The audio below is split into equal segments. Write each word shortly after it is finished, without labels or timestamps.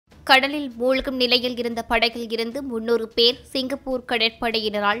கடலில் மூழ்கும் நிலையில் இருந்த படகில் இருந்து 300 பேர் சிங்கப்பூர்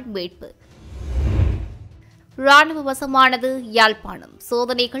கடற்படையினரால் மீட்பு. ராணுவ வசமானது யாழ்ப்பாணம்,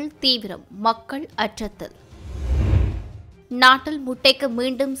 சோதனைகள் தீவிரம், மக்கள் அச்சத்தில். நாட்டில் முட்டைக்கு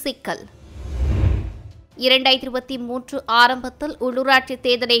மீண்டும் சிக்கல். 2023 ஆரம்பத்தில் உள்ளூராட்சி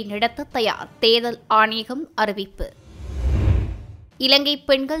தேர்தலை நடத்த தயார், தேர்தல் ஆணையகம் அறிவிப்பு. இலங்கை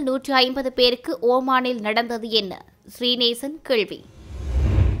பெண்கள் 150 பேருக்கு ஓமானில் நடந்தது என்ன? ஸ்ரீநேசன் கேள்வி.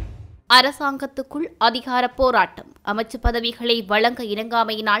 அரசாங்கத்துக்குள் அதிகார போராட்டம், அமைச்சு பதவிகளை வழங்க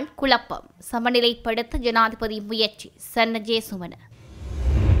இணங்காமையினால் குழப்பம், சமநிலைப்படுத்த ஜனாதிபதி முயற்சி. சன்ன ஜேசுமன.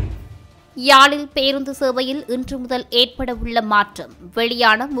 யாழில் பேருந்து சேவையில் இன்று முதல் ஏற்படவுள்ள மாற்றம்,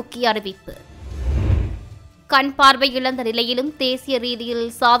 வெளியான முக்கிய அறிவிப்பு. கண் பார்வை இழந்த நிலையிலும் தேசிய ரீதியில்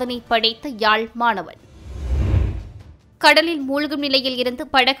சாதனை படைத்த யாழ் மாணவன். கடலில் மூழ்கும் நிலையில் இருந்து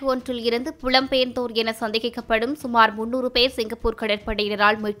படகு ஒன்றில் இருந்து புலம்பெயர்ந்தோர் என சந்தேகிக்கப்படும் சுமார் 300 பேர் சிங்கப்பூர்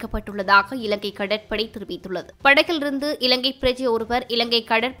கடற்படையினரால் மீட்கப்பட்டுள்ளதாக இலங்கை கடற்படை தெரிவித்துள்ளது. படகிலிருந்து இலங்கை பிரஜை ஒருவர் இலங்கை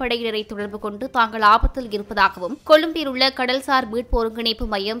கடற்படையினரை தொடர்பு கொண்டு தாங்கள் ஆபத்தில் இருப்பதாகவும், கொழும்பில் உள்ள கடல்சார் மீட்பு ஒருங்கிணைப்பு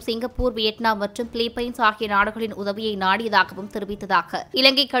மையம் சிங்கப்பூர், வியட்நாம் மற்றும் பிலிப்பைன்ஸ் ஆகிய நாடுகளின் உதவியை நாடியதாகவும் தெரிவித்ததாக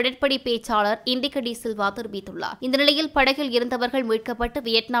இலங்கை கடற்படை பேச்சாளர் இண்டிக டி சில்வா தெரிவித்துள்ளார். இந்த நிலையில் படகில் இருந்தவர்கள் மீட்கப்பட்டு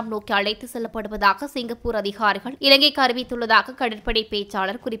வியட்நாம் நோக்கி அழைத்து செல்லப்படுவதாக சிங்கப்பூர் அதிகாரிகள் இலங்கை அறிவித்துள்ளதாக கடற்படை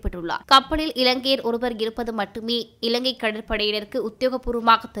பேச்சாளர் குறிப்பிட்டுள்ளார். கப்பலில் இலங்கையர் ஒருவர் இருப்பது மட்டுமே இலங்கை கடற்படையினருக்கு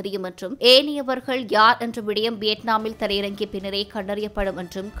உத்தியோகபூர்வமாக தெரியும் என்றும், ஏனையவர்கள் யார் என்ற விடயம் வியட்நாமில் தரையிறங்கிய பின்னரே கண்டறியப்படும்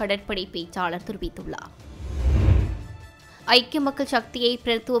என்றும் கடற்படை பேச்சாளர் தெரிவித்துள்ளார். ஐக்கிய மக்கள் சக்தியை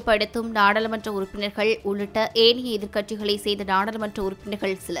பிரதித்துவப்படுத்தும் நாடாளுமன்ற உறுப்பினர்கள் உள்ளிட்ட ஏனைய எதிர்க்கட்சிகளை சேர்ந்த நாடாளுமன்ற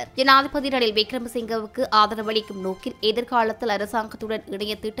உறுப்பினர்கள் சிலர் ஜனாதிபதி ரணில் விக்ரமசிங்கவுக்கு ஆதரவளிக்கும் நோக்கில் எதிர்காலத்தில் அரசாங்கத்துடன்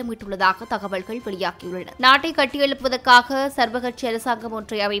இணைய திட்டமிட்டுள்ளதாக தகவல்கள் வெளியாகியுள்ளன. நாட்டை கட்டியெழுப்புவதற்காக சர்வகட்சி அரசாங்கம்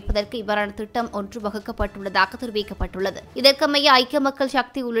ஒன்றை அமைப்பதற்கு இவ்வாறான திட்டம் ஒன்று வகுக்கப்பட்டுள்ளதாக தெரிவிக்கப்பட்டுள்ளது. இதற்கமைய ஐக்கிய மக்கள்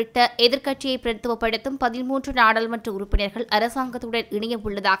சக்தி உள்ளிட்ட எதிர்க்கட்சியை பிரதித்துவப்படுத்தும் 13 நாடாளுமன்ற உறுப்பினர்கள் அரசாங்கத்துடன் இணைய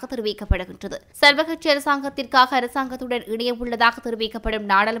உள்ளதாக தெரிவிக்கப்படுகின்றது. சர்வகட்சி அரசாங்கத்திற்காக அரசாங்கத்துடன் இணைய உள்ளதாக தெரிவிக்கப்படும்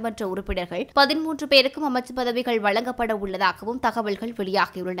நாடாளுமன்ற உறுப்பினர்கள் 13 பேருக்கும் அமைச்சு பதவிகள் வழங்கப்பட உள்ளதாகவும் தகவல்கள்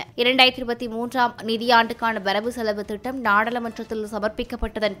வெளியாகியுள்ளன. 2023 நிதியாண்டுக்கான வரவு செலவு திட்டம் நாடாளுமன்றத்தில்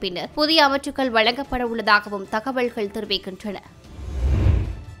சமர்ப்பிக்கப்பட்டதன் பின்னர் புதிய அமைச்சுக்கள் வழங்கப்பட உள்ளதாகவும் தகவல்கள் தெரிவிக்கின்றன.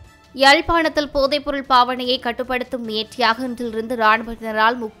 யாழ்ப்பாணத்தில் போதைப்பொருள் பாவனையை கட்டுப்படுத்தும் முயற்சியாக இன்றிலிருந்து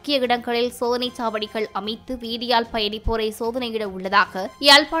ராணுவத்தினரால் முக்கிய இடங்களில் சோதனைச் சாவடிகள் அமைத்து வீதியால் பயணிப்போரை சோதனையிட உள்ளதாக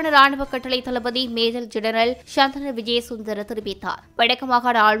யாழ்ப்பாண ராணுவ கட்டளை தளபதி மேஜர் ஜெனரல் சந்தன விஜயசுந்தர தெரிவித்தார். வடக்கு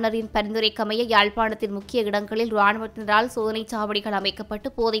மாகாண ஆளுநரின் பரிந்துரைக்கமைய யாழ்ப்பாணத்தின் முக்கிய இடங்களில் ராணுவத்தினரால் சோதனைச் சாவடிகள்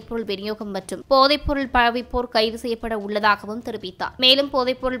அமைக்கப்பட்டு போதைப்பொருள் விநியோகம் மற்றும் போதைப்பொருள் பாவிப்போர் கைது செய்யப்பட உள்ளதாகவும் தெரிவித்தார். மேலும்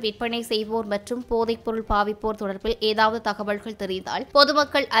போதைப்பொருள் விற்பனை செய்வோர் மற்றும் போதைப்பொருள் பாவிப்போர் தொடர்பில் ஏதாவது தகவல்கள் தெரிந்தால்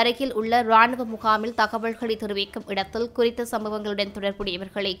பொதுமக்கள் அருகில் உள்ள ராணுவ முகாமில் தகவல்களை தெரிவிக்கும் இடத்தில் குறித்த சம்பவங்களுடன்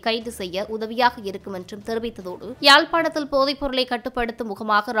தொடர்புடையவர்களை கைது செய்ய உதவியாக இருக்கும் என்றும் தெரிவித்ததோடு, யாழ்ப்பாணத்தில் போதைப் பொருளை கட்டுப்படுத்தும்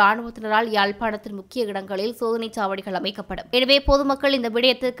முகமாக ராணுவத்தினரால் யாழ்ப்பாணத்தின் முக்கிய இடங்களில் சோதனைச் சாவடிகள் அமைக்கப்படும். எனவே பொதுமக்கள் இந்த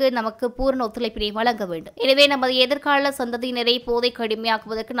விடயத்துக்கு நமக்கு பூரண ஒத்துழைப்பினை வழங்க வேண்டும். எனவே நமது எதிர்கால சந்ததியினரை போதைக்கு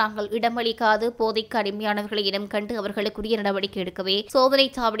அடிமையாக்குவதற்கு நாங்கள் இடமளிக்காது போதைக்கு அடிமையானவர்களை இனம் கண்டு அவர்களுக்குரிய நடவடிக்கை எடுக்கவே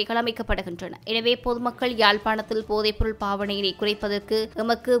சோதனைச் சாவடிகள் அமைக்கப்படுகின்றன. எனவே பொதுமக்கள் யாழ்ப்பாணத்தில் போதைப்பொருள் பாவனையினை குறைப்பதற்கு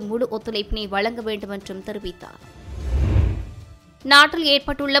எமக்கு முழு ஒத்துழைப்பினை வழங்க வேண்டும் என்றும் தெரிவித்தார். நாட்டில்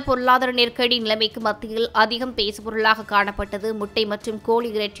ஏற்பட்டுள்ள பொருளாதார நெருக்கடி நிலைமைக்கு மத்தியில் அதிகம் பேசுபொருளாக காணப்பட்டது முட்டை மற்றும் கோழி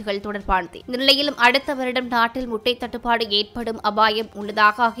இறைச்சிகள் தொடர்பானது. இந்த நிலையிலும் அடுத்த வருடம் நாட்டில் முட்டை தட்டுப்பாடு ஏற்படும் அபாயம்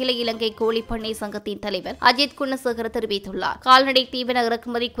உள்ளதாக அகில இலங்கை கோழி பண்ணை சங்கத்தின் தலைவர் அஜித் குணசேகர தெரிவித்துள்ளார். கால்நடை தீவன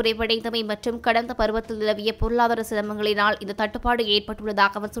இறக்குமதி குறைவடைந்தமை மற்றும் கடந்த பருவத்தில் நிலவிய பொருளாதார சிரமங்களினால் இந்த தட்டுப்பாடு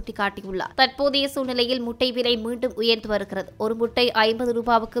ஏற்பட்டுள்ளதாக அவர் சுட்டிக்காட்டியுள்ளார். தற்போதைய சூழ்நிலையில் முட்டை விலை மீண்டும் உயர்ந்து வருகிறது. ஒரு முட்டை 50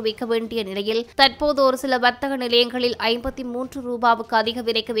 ரூபாவுக்கு விற்க வேண்டிய நிலையில் தற்போது ஒரு சில வர்த்தக நிலையங்களில் 53 ரூபாவுக்கு அதிக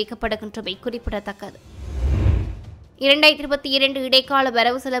விலைக்கு வைக்கப்படுகின்றமை குறிப்பிடத்தக்கது. 2022 இடைக்கால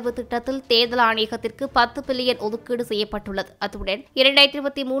வரவு செலவு திட்டத்தில் தேர்தல் ஆணையகத்திற்கு 10 பில்லியன் ஒதுக்கீடு செய்யப்பட்டுள்ளது. அத்துடன்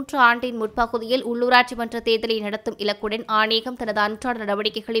 2023 ஆண்டின் முற்பகுதியில் உள்ளூராட்சி மன்ற தேர்தலை நடத்தும் இலக்குடன் ஆணையகம் தனது அன்றாட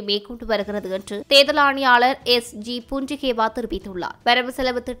நடவடிக்கைகளை மேற்கொண்டு வருகிறது என்று தேர்தல் ஆணையாளர் SG புஞ்சிகேவா தெரிவித்துள்ளார். வரவு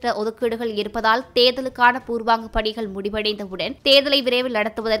செலவு திட்ட ஒதுக்கீடுகள் இருப்பதால் தேர்தலுக்கான பூர்வாங்க பணிகள் முடிவடைந்தவுடன் தேர்தலை விரைவில்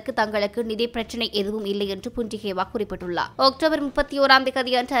நடத்துவதற்கு தங்களுக்கு நிதி பிரச்சினை எதுவும் இல்லை என்று புஞ்சிகேவா குறிப்பிட்டுள்ளார். அக்டோபர் 31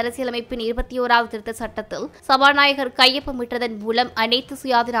 தேதி அன்று அரசியலமைப்பின் 21வது திருத்த சட்டத்தில் சபாநாயகர் கையொப்பமிட்டதன் மூலம் அனைத்து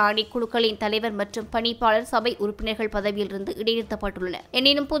சுயாதீன ஆணைக்குழுக்களின் தலைவர் மற்றும் பணிப்பாளர் சபை உறுப்பினர்கள் பதவியிலிருந்து இடைநிறுத்தப்பட்டுள்ளனர்.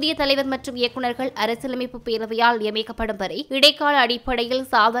 எனினும் புதிய தலைவர் மற்றும் இயக்குநர்கள் அரசியலமைப்பு பேரவையால் நியமிக்கப்படும் வரை இடைக்கால அடிப்படையில்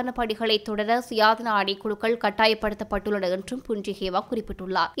சாதாரண பணிகளை தொடர சுயாதீன ஆணைக்குழுக்கள் கட்டாயப்படுத்தப்பட்டுள்ளன என்றும் புஞ்சிகேவா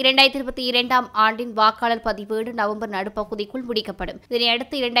குறிப்பிட்டுள்ளார். 2022 ஆண்டின் வாக்காளர் பதிவேடு நவம்பர் நடுப்பகுதிக்குள் முடிக்கப்படும்.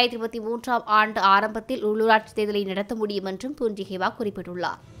 இதனையடுத்து 2023 ஆண்டு ஆரம்பத்தில் உள்ளூராட்சி தேர்தலை நடத்த முடியும் என்றும் புஞ்சிகேவா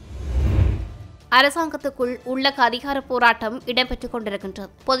குறிப்பிட்டுள்ளார். அரசாங்கத்துக்குள் உள்ளக அதிகார போராட்டம் இடம்பெற்றுக்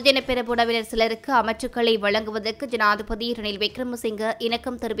கொண்டிருக்கின்றது. பொதுஜன பெரமுனவினர் சிலருக்கு அமைச்சுக்களை வழங்குவதற்கு ஜனாதிபதி ரணில் விக்ரமசிங்க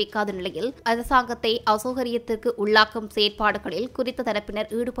இணக்கம் தெரிவிக்காத நிலையில் அரசாங்கத்தை அசௌகரியத்திற்கு உள்ளாக்கும் செயற்பாடுகளில் குறித்த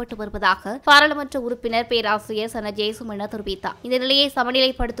தரப்பினர் ஈடுபட்டு வருவதாக பாராளுமன்ற உறுப்பினர் பேராசிரியர் சன ஜெயசுமன தெரிவித்தார். இந்த நிலையை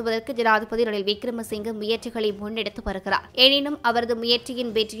சமநிலைப்படுத்துவதற்கு ஜனாதிபதி ரணில் விக்ரமசிங்க முயற்சிகளை முன்னெடுத்து வருகிறார். எனினும் அவரது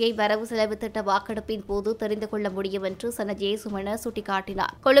முயற்சியின் வெற்றியை வரவு செலவு திட்ட வாக்கெடுப்பின் போது தெரிந்து கொள்ள முடியும் என்று சன ஜெயசுமன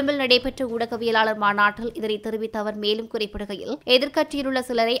சுட்டிக்காட்டினார். கொழும்பில் நடைபெற்ற ஊடகவியலாளர் மாநாட்டில் இதனை தெரிவித்த அவர் மேலும் குறிப்பிடுகையில் எதிர்க்கட்சியில் உள்ள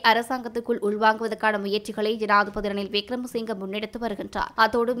சிலரை அரசாங்கத்துக்குள் உள்வாங்குவதற்கான முயற்சிகளை ஜனாதிபதி ரணில் விக்ரமசிங்க முன்னெடுத்து வருகின்றார்.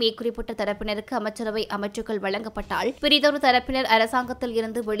 அத்தோடு மேற்குறிப்பிட்ட தரப்பினருக்கு அமைச்சரவை அமைச்சுக்கள் வழங்கப்பட்டால் பிரிதொரு தரப்பினர் அரசாங்கத்தில்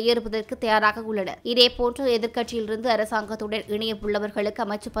இருந்து வெளியேறுவதற்கு தயாராக உள்ளனர். இதேபோன்று எதிர்க்கட்சியிலிருந்து அரசாங்கத்துடன் இணைய உள்ளவர்களுக்கு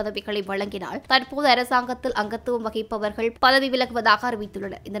அமைச்சு பதவிகளை வழங்கினால் தற்போது அரசாங்கத்தில் அங்கத்துவம் வகிப்பவர்கள் பதவி விலகுவதாக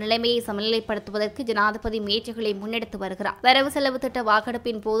அறிவித்துள்ளனர். இந்த நிலைமையை சமநிலைப்படுத்துவதற்கு ஜனாதிபதி முயற்சிகளை முன்னெடுத்து வருகிறார். வரவு செலவு திட்ட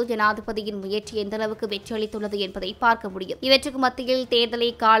வாக்கெடுப்பின் போது ஜனாதிபதியின் முயற்சி எந்த அளவுக்கு வெற்றி அளித்துள்ளது என்பதை பார்க்க முடியும். இவற்றுக்கு மத்தியில் தேர்தலை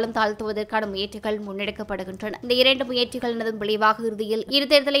காலம் தாழ்த்துவதற்கான முயற்சிகள் முன்னெடுக்கப்படுகின்றன. இந்த இரண்டு முயற்சிகளினதும் விளைவாக இறுதியில் இரு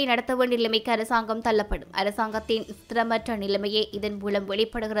தேர்தலை நடத்த வேண்டிய நிலைமைக்கு அரசாங்கம் தள்ளப்படும். அரசாங்கத்தின் ஸ்திரமற்ற நிலைமையே இதன் மூலம்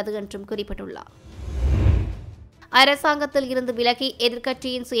வெளிப்படுகிறது என்றும் குறிப்பிட்டுள்ளார். அரசாங்கத்தில் இருந்து விலகி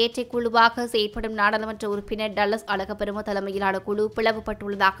எதிர்க்கட்சியின் சுயேட்சை குழுவாக செயற்படும் நாடாளுமன்ற உறுப்பினர் டல்லஸ் அழகப்பெரும தலைமையிலான குழு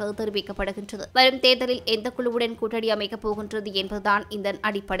பிளவுபட்டுள்ளதாக தெரிவிக்கப்படுகின்றது. வரும் தேர்தலில் எந்த குழுவுடன் கூட்டணி அமைக்கப் போகின்றது என்பதுதான் இதன்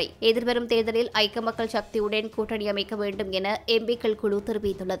அடிப்படை. எதிர்வரும் தேர்தலில் ஐக்கிய மக்கள் சக்தியுடன் கூட்டணி அமைக்க வேண்டும் என எம்பிக்கள் குழு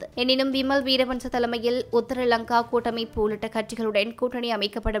தெரிவித்துள்ளது. எனினும் விமல் வீரவன்ச தலைமையில் உத்தர லங்கா கூட்டமைப்பு உள்ளிட்ட கட்சிகளுடன் கூட்டணி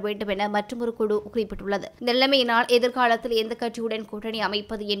அமைக்கப்பட வேண்டும் என மற்றொரு குழு குறிப்பிட்டுள்ளது. இந்த நிலைமையினால் எதிர்காலத்தில் எந்த கட்சியுடன் கூட்டணி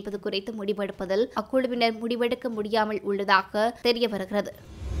அமைப்பது என்பது குறித்து முடிவெடுப்பதில் அக்குழுவினர் முடிவெடுக்க முடியாமல் உள்ளதாக தெரிய வருகிறது.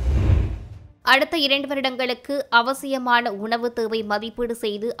 அடுத்த 2 வருடங்களுக்கு அவசியமான உணவு தேவை மதிப்பீடு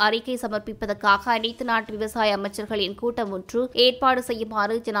செய்து அறிக்கை சமர்ப்பிப்பதற்காக அனைத்து நாட்டு விவசாய அமைச்சர்களின் கூட்டம் ஒன்று ஏற்பாடு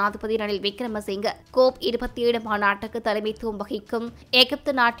செய்யுமாறு ஜனாதிபதி ரணில் விக்ரமசிங்க COP27 மாநாட்டுக்கு தலைமைத்துவம் வகிக்கும்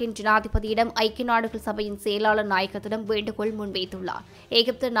எகிப்து நாட்டின் ஜனாதிபதியிடம் ஐக்கிய நாடுகள் சபையின் செயலாளர் நாயகத்திடம் வேண்டுகோள் முன்வைத்துள்ளார்.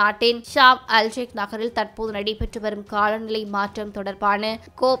 எகிப்து நாட்டின் ஷாம் அல்ஷேக் நகரில் தற்போது நடைபெற்று வரும் காலநிலை மாற்றம் தொடர்பான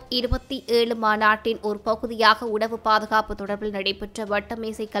COP27 மாநாட்டின் ஒரு பகுதியாக உணவு பாதுகாப்பு தொடர்பில் நடைபெற்ற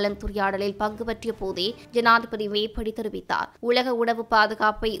வட்டமேசை கலந்துரையாடலில் பங்கு பற்றிய போதே ஜனாதிபதி மேற்படி தெரிவித்தார். உலக உணவு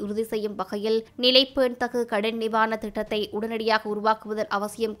பாதுகாப்பை உறுதி செய்யும் வகையில் நிலைப்பேண்தகு கடன் நிவாரண திட்டத்தை உடனடியாக உருவாக்குவதன்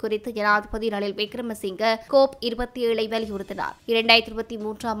அவசியம் குறித்து ஜனாதிபதி ரணில் விக்ரமசிங்க COP27 வலியுறுத்தினார்.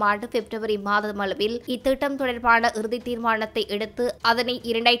 2023 ஆண்டு பிப்ரவரி மாதம் அளவில் இத்திட்டம் தொடர்பான இறுதி தீர்மானத்தை எடுத்து அதனை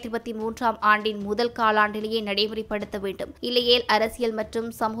 2023 ஆண்டின் முதல் காலாண்டிலேயே நடைமுறைப்படுத்த வேண்டும். இல்லையேல் அரசியல் மற்றும்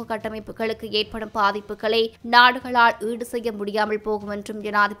சமூக கட்டமைப்புகளுக்கு ஏற்படும் பாதிப்புகளை நாடுகளால் ஈடு செய்ய முடியாமல் போகும் என்றும்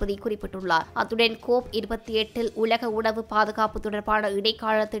ஜனாதிபதி குறிப்பிட்டுள்ளார். அத்துடன் COP28 உலக உணவு பாதுகாப்பு தொடர்பான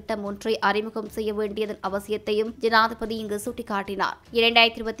இடைக்கால திட்டம் ஒன்றை அறிமுகம் செய்ய வேண்டியதன் அவசியத்தையும் ஜனாதிபதி இங்கு சுட்டிக்காட்டினார்.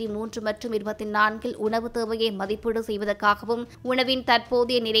 2023 மற்றும் 24 உணவு தேவையை மதிப்பீடு செய்வதற்காகவும் உணவின்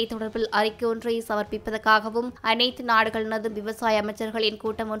தற்போதைய நிலை தொடர்பில் அறிக்கை ஒன்றை சமர்ப்பிப்பதற்காகவும் அனைத்து நாடுகளினதும் விவசாய அமைச்சர்களின்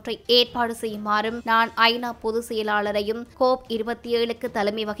கூட்டம் ஒன்றை ஏற்பாடு செய்யுமாறும் நான் ஐநா பொதுச் செயலாளரையும் COP27க்கு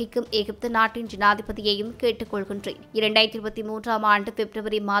தலைமை வகிக்கும் எகிப்து நாட்டின் ஜனாதிபதியையும் கேட்டுக் கொள்கின்றேன். 2023 ஆண்டு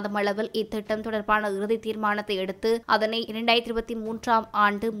பிப்ரவரி மாதம் அளவில் இத்திட்டம் தொடர்பான இறுதி தீர்மானத்தை எடுத்து அதனை 2023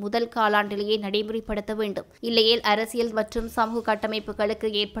 ஆண்டு முதல் காலாண்டிலேயே நடைமுறைப்படுத்த வேண்டும். இல்லையேல் அரசியல் மற்றும் சமூக கட்டமைப்புகளுக்கு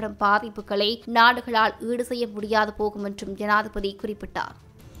ஏற்படும் பாதிப்புகளை நாடுகளால் ஈடு செய்ய முடியாது போகும் என்றும் ஜனாதிபதி குறிப்பிட்டார்.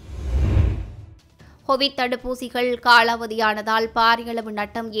 கோவிட் தடுப்பூசிகள் காலாவதியானதால் பாரியளவு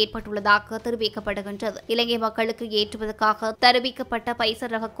நட்டம் ஏற்பட்டுள்ளதாக தெரிவிக்கப்படுகின்றது. இலங்கை மக்களுக்கு ஏற்றுவதற்காக தெரிவிக்கப்பட்ட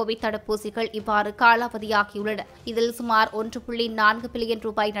பைசர் ரக கோவிட் தடுப்பூசிகள் இவ்வாறு காலாவதியாகியுள்ளன. இதில் சுமார் 1.4 பில்லியன்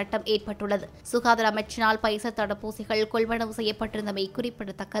ரூபாய் நட்டம் ஏற்பட்டுள்ளது. சுகாதார அமைச்சினால் பைசர் தடுப்பூசிகள் கொள்வனவு செய்யப்பட்டிருந்தமை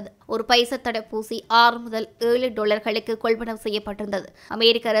குறிப்பிடத்தக்கது. ஒரு பைசர் தடுப்பூசி $6 முதல் $7 கொள்வனவு செய்யப்பட்டிருந்தது.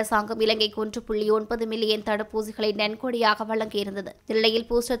 அமெரிக்க அரசாங்கம் இலங்கைக்கு 1.9 மில்லியன் தடுப்பூசிகளை நன்கொடையாக வழங்கியிருந்தது. இந்நிலையில்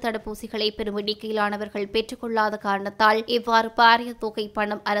பூஸ்டர் தடுப்பூசிகளை பெரும் எண்ணிக்கையிலான பெற்றுக் கொள்ளாத காரணத்தால் இவ்வாறு பாரிய தொகை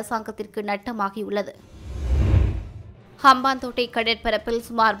பணம் அரசாங்கத்திற்கு நட்டமாகியுள்ளது. ஹம்பாந்தோட்டை கடற்பரப்பில்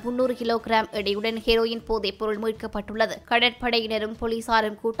சுமார் 300 கிலோகிராம் எடையுடன் ஹெரோயின் போதைப் பொருள் மீட்கப்பட்டுள்ளது. கடற்படையினரும்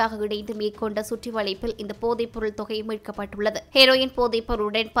போலீசாரும் கூட்டாக இணைந்து மேற்கொண்ட சுற்றி வளைப்பில் இந்த போதைப் பொருள் தொகை மீட்கப்பட்டுள்ளது. ஹெரோயின் போதைப்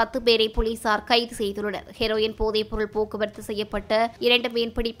பொருளுடன் 10 பேரை போலீசார் கைது செய்துள்ளனர். ஹெரோயின் போதைப் பொருள் போக்குவரத்து செய்யப்பட்ட 2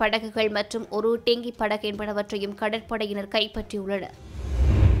 மீன்பிடி படகுகள் மற்றும் ஒரு டெங்கி படகு என்பனவற்றையும் கடற்படையினர் கைப்பற்றியுள்ளனர்.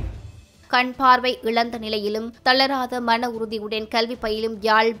 கண் பார்வை இழந்த நிலையிலும் தளராத மன உறுதியுடன் கல்வி பயிலும்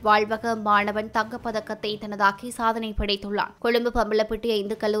யாழ் வாழ்வக மாணவன் தங்கப்பதக்கத்தை தனதாக்கி சாதனை படைத்துள்ளார். கொழும்பு பம்பலப்பட்டி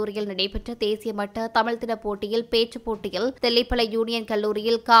இந்து கல்லூரியில் நடைபெற்ற தேசிய மட்ட தமிழ் தின போட்டியில் பேச்சுப் போட்டியில் தெல்லிப்பளை யூனியன்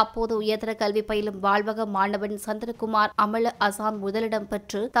கல்லூரியில் அப்போது உயர்தர கல்வி பயிலும் வாழ்வக மாணவன் சந்திரகுமார் அமல அசாம் முதலிடம்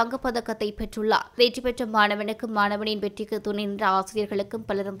பெற்று தங்கப்பதக்கத்தை பெற்றுள்ளார். வெற்றி பெற்ற மாணவனுக்கு மாணவனின் வெற்றிக்கு துணை நின்ற ஆசிரியர்களுக்கும்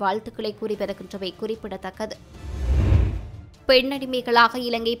பலரும் வாழ்த்துக்களை கூறி வருகின்றவை குறிப்பிடத்தக்கது. பெண்ணடிமைகளாக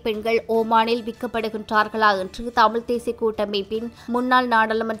இலங்கை பெண்கள் ஓமானில் விற்கப்படுகின்றார்களா என்று தமிழ் தேசிய கூட்டமைப்பின் முன்னாள்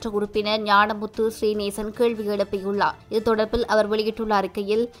நாடாளுமன்ற உறுப்பினர் ஞானமுத்து ஸ்ரீநேசன் கேள்வி எழுப்பியுள்ளார். இது தொடர்பில் அவர் வெளியிட்டுள்ள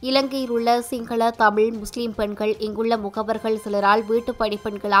அறிக்கையில், இலங்கையில் உள்ள சிங்கள, தமிழ், முஸ்லிம் பெண்கள் இங்குள்ள முகவர்கள் சிலரால் வீட்டு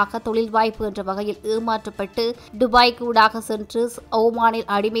பணிப்பெண்களாக தொழில் வாய்ப்பு என்ற வகையில் ஏமாற்றப்பட்டு துபாய்க்கு ஊடாக சென்று ஓமானில்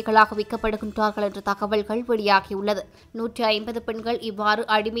அடிமைகளாக விற்கப்படுகின்றார்கள் என்ற தகவல்கள் வெளியாகியுள்ளது. 150 பெண்கள் இவ்வாறு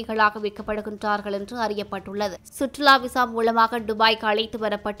அடிமைகளாக விற்கப்படுகின்றார்கள் என்று அறியப்பட்டுள்ளது. சுற்றுலா விசா மூலமாக துபாய்க்கு அழைத்து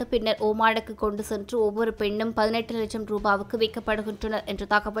வரப்பட்டு பின்னர் ஓமானுக்கு கொண்டு சென்று ஒவ்வொரு பெண்ணும் 18 லட்சம் ரூபாவுக்கு விற்கப்படுகின்றனர் என்ற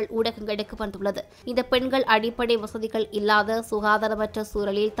தகவல் ஊடகங்களுக்கு வந்துள்ளது. இந்த பெண்கள் அடிப்படை வசதிகள் இல்லாத சுகாதாரமற்ற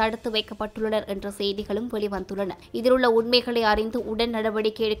சூழலில் தடுத்து வைக்கப்பட்டுள்ளனர் என்ற செய்திகளும் வெளிவந்துள்ளன. இதில் உள்ள உண்மைகளை அறிந்து உடன்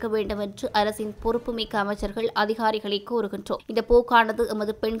நடவடிக்கை எடுக்க வேண்டும் என்று அரசின் பொறுப்புமிக்க அமைச்சர்கள், அதிகாரிகளை கோருகின்றோம். இந்த போக்கானது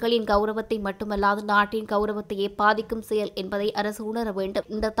எமது பெண்களின் கௌரவத்தை மட்டுமல்லாது நாட்டின் கௌரவத்தையே பாதிக்கும் செயல் என்பதை அரசு உணர வேண்டும்.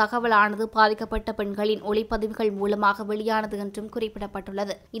 இந்த தகவலானது பாதிக்கப்பட்ட பெண்களின் ஒளிப்பதிவுகள் மூலமாக வெளியான என்றும்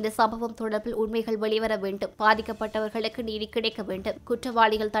குறிப்பிடப்பட்டுள்ளது. இந்த சம்பவம் தொடர்பில் உண்மைகள் வெளிவர வேண்டும். பாதிக்கப்பட்டவர்களுக்கு நீதி கிடைக்க வேண்டும்.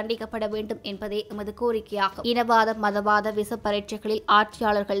 குற்றவாளிகள் தண்டிக்கப்பட வேண்டும் என்பதே எமது கோரிக்கையாகும். இனவாத, மதவாத விச பரீட்சைகளில்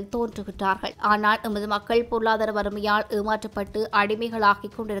ஆட்சியாளர்கள் தோன்றுகின்றார்கள். ஆனால் எமது மக்கள் பொருளாதார வறுமையால் ஏமாற்றப்பட்டு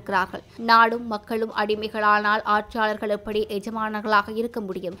அடிமைகளாகிக் கொண்டிருக்கிறார்கள். நாடும் மக்களும் அடிமைகளானால் ஆட்சியாளர்கள் எப்படி எஜமானர்களாக இருக்க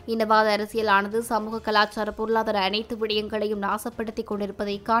முடியும்? இனவாத அரசியலானது சமூக, கலாச்சார, பொருளாதார அனைத்து விடயங்களையும் நாசப்படுத்திக்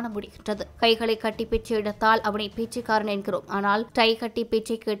கொண்டிருப்பதை காண முடிகின்றது. கைகளை கட்டி பிச்சை எடுத்தால் அவனை பிச்சைக்காரன் என்கிறோம். ஆனால் டை கட்டி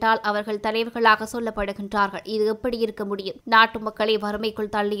பேச்சை கேட்டால் அவர்கள் தலைவர்களாக சொல்லப்படுகின்றார்கள். இது எப்படி இருக்க முடியும்? நாட்டு மக்களை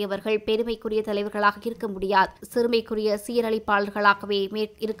வறுமைக்குள் தள்ளியவர்கள் பெருமைக்குரிய தலைவர்களாக இருக்க முடியாது. சிறுமைக்குரிய சீரழிப்பாளர்களாகவே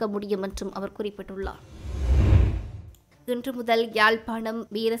இருக்க முடியும் என்றும் அவர் குறிப்பிட்டுள்ளார். இன்று முதல் யாழ்ப்பாணம்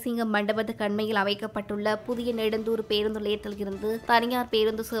வீரசிங்கம் மண்டபத்துக்கு அண்மையில் அமைக்கப்பட்டுள்ள புதிய நெடுந்தூர் பேருந்து நிலையத்தில் இருந்து தனியார்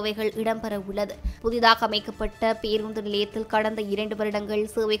பேருந்து சேவைகள் இடம்பெற உள்ளது. புதிதாக அமைக்கப்பட்ட பேருந்து நிலையத்தில் கடந்த 2 வருடங்கள்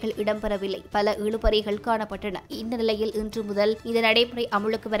சேவைகள் இடம்பெறவில்லை. பல இழுபறிகள் காணப்பட்டன. இந்த நிலையில் இன்று முதல் இந்த நடைமுறை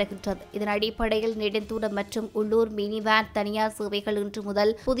அமுலுக்கு வருகின்றது. இதன் அடிப்படையில் நெடுந்தூர மற்றும் உள்ளூர் மினி வேன் தனியார் சேவைகள் இன்று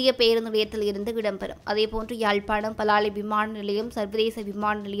முதல் புதிய பேருந்து நிலையத்தில் இருந்து இடம்பெறும். அதேபோன்று யாழ்ப்பாணம் பலாலி விமான நிலையம் சர்வதேச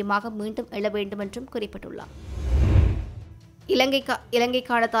விமான நிலையமாக மீண்டும் எழ வேண்டும் என்றும் குறிப்பிட்டுள்ளார்.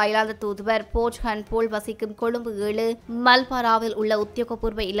 இலங்கைக்கான தாய்லாந்து தூதுவர் போர்ட் ஹன்போல் வசிக்கும் கொழும்பு 7 மல்பாராவில் உள்ள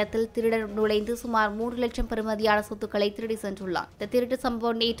உத்தியோகபூர்வ இல்லத்தில் திருடன் நுழைந்து சுமார் 3 லட்சம் பெறுமதியான சொத்துக்களை திருடி சென்றுள்ளார். இந்த திருட்டு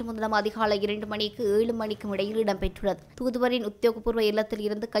சம்பவம் நேற்று முன்தினம் அதிகாலை 2 மணிக்கு 7 மணிக்கும் இடையில் இடம்பெற்றுள்ளது. தூதுவரின் உத்தியோகபூர்வ இல்லத்தில்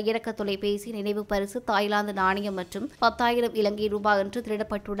இருந்து கையடக்க தொலைபேசி, நினைவு பரிசு, தாய்லாந்து நாணயம் மற்றும் 10,000 இலங்கை ரூபாய் என்று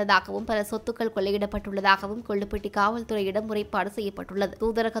திருடப்பட்டுள்ளதாகவும் பல சொத்துக்கள் கொள்ளையிடப்பட்டுள்ளதாகவும் கொள்ளுப்பட்டி காவல்துறையிடம் முறைப்பாடு செய்யப்பட்டுள்ளது.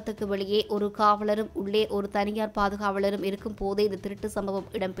 தூதரகத்துக்கு வெளியே ஒரு காவலரும் உள்ளே ஒரு தனியார் பாதுகாவலரும் இருக்கும் போதே இந்த திருட்டு சம்பவம்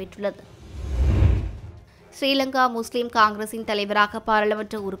இடம்பெற்றுள்ளது. ஸ்ரீலங்கா முஸ்லிம் காங்கிரசின் தலைவராக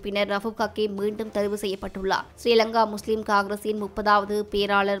பாராளுமன்ற உறுப்பினர் ரஃபூக் ஹக்கீம் மீண்டும் தெரிவு செய்யப்பட்டுள்ளார். ஸ்ரீலங்கா முஸ்லிம் காங்கிரசின் 30வது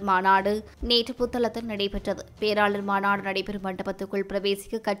பேராளர் மாநாடு நேற்று புத்தளத்தில் நடைபெற்றது. பேராளர் மாநாடு நடைபெறும் மண்டபத்துக்குள்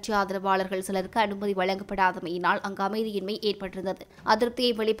பிரவேசிக்க கட்சி ஆதரவாளர்கள் சிலருக்கு அனுமதி வழங்கப்படாதமையினால் அங்கு அமைதியின்மை ஏற்பட்டிருந்தது.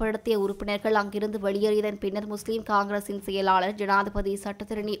 அதிருப்தியை வெளிப்படுத்திய உறுப்பினர்கள் அங்கிருந்து வெளியேறியதன் பின்னர் முஸ்லிம் காங்கிரசின் செயலாளர் ஜனாதிபதி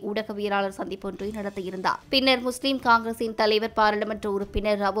சட்டத்திரணி ஊடகவியலாளர் சந்திப்பொன்றை நடத்தியிருந்தார். பின்னர் முஸ்லிம் காங்கிரசின் தலைவர் பாராளுமன்ற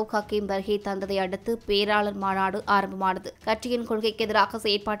உறுப்பினர் ரஃபூக் ஹக்கீம் வருகை தந்ததை அடுத்து பேராளர் மாநாடு ஆரம்பமானது. கட்சியின் கொள்கைக்கு எதிராக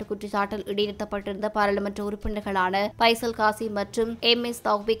செயற்பாட்டு குற்றச்சாட்டில் இடைநிறுத்தப்பட்டிருந்த பாராளுமன்ற உறுப்பினர்களான பைசல் காசி மற்றும் MS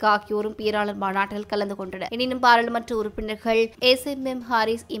தௌபிக் ஆகியோரும் பேராளர் மாநாட்டில் கலந்து கொண்டனர். எனினும் பாராளுமன்ற உறுப்பினர்கள் SMM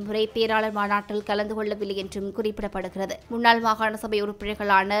ஹாரிஸ் இம்முறை பேராளர் மாநாட்டில் கலந்து கொள்ளவில்லை என்றும் குறிப்பிடப்படுகிறது. முன்னாள் மாகாண சபை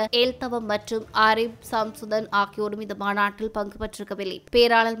உறுப்பினர்களான ஏல்தவம் மற்றும் ஆரிப் சம்சுதன் ஆகியோரும் இந்த மாநாட்டில் பங்கு பெற்றிருக்கவில்லை.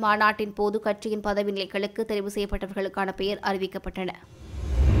 பேராளர் மாநாட்டின் போது கட்சியின் பதவி நிலைகளுக்கு தெரிவு செய்யப்பட்டவர்களுக்கான பெயர் அறிவிக்கப்பட்டன.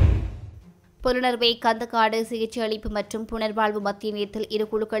 புலனர்வை கந்தக்காடு சிகிச்சை அளிப்பு மற்றும் புனர்வாழ்வு மத்திய நிலையத்தில் இரு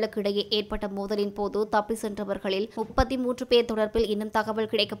குழுக்களுக்கு இடையே ஏற்பட்ட மோதலின் போது தப்பி சென்றவர்களில் 33 பேர் தொடர்பில் இன்னும் தகவல்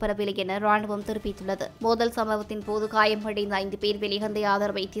கிடைக்கப்பெறவில்லை என ராணுவம் தெரிவித்துள்ளது. மோதல் சம்பவத்தின் போது காயமடைந்த 5 பேர் வெளிகந்தை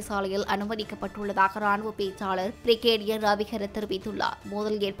ஆதார வைத்தியசாலையில் அனுமதிக்கப்பட்டுள்ளதாக ராணுவ பேச்சாளர் பிரிகேடியர் ரவிகர தெரிவித்துள்ளார்.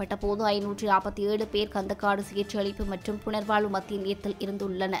 மோதல் ஏற்பட்ட போது 547 பேர் கந்தக்காடு சிகிச்சை அளிப்பு மற்றும் புனர்வாழ்வு மத்திய நிலையத்தில்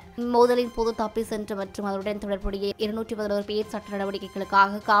இருந்துள்ளனர். மோதலின் போது தப்பி சென்ற மற்றும் அதனுடன் தொடர்புடைய 211 பேர் சட்ட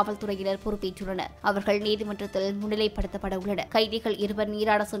நடவடிக்கைகளுக்காக காவல்துறையினர் பொறுப்பேற்றுள்ளனர். அவர்கள் நீதிமன்றத்தில் முன்னிலைப்படுத்தப்பட உள்ளனர். கைதிகள் 2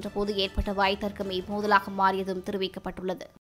 நீராட சென்ற போது ஏற்பட்ட வாய் தர்க்கமே மோதலாக மாறியதும் தெரிவிக்கப்பட்டுள்ளது.